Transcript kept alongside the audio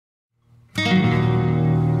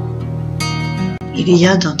Il y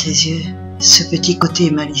a dans tes yeux ce petit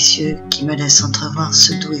côté malicieux qui me laisse entrevoir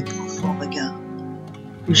ce doux et profond regard,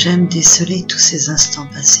 où j'aime déceler tous ces instants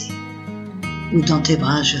passés, où dans tes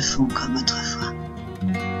bras je fonds comme autrefois.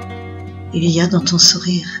 Il y a dans ton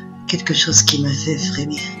sourire quelque chose qui me fait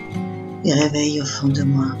frémir et réveille au fond de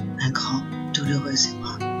moi un grand, douloureux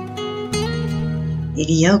émoi.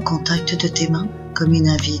 Il y a au contact de tes mains comme une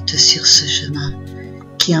invite sur ce chemin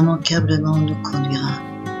qui immanquablement nous conduira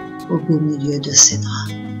au beau milieu de ces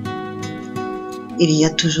draps. Il y a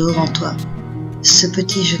toujours en toi ce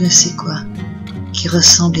petit je ne sais quoi qui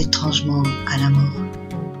ressemble étrangement à l'amour,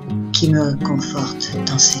 qui me conforte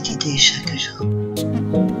dans cette idée chaque jour.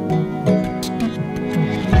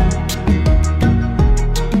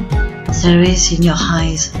 There is in your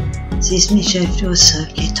eyes this mischievous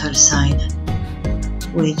little sign,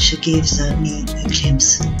 which gives me a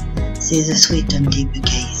glimpse, this sweet and deep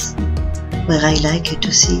gaze, where I like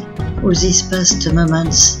to see all these past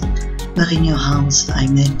moments, where in your arms I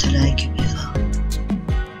met like before.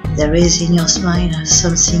 There is in your smile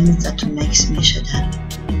something that makes me shudder,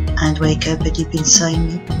 and wake up deep inside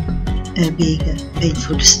me a big,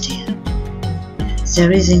 painful stir.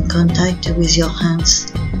 There is in contact with your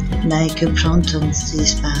hands, like a plant on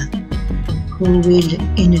this path, who will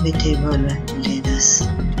inevitably lead us,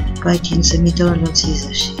 right in the middle of these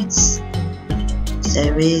sheets.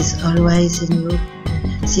 There is always in you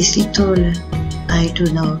this little I do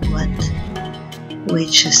know what,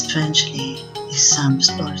 which strangely is some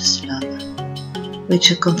false love,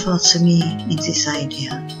 which comforts me in this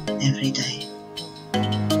idea every day.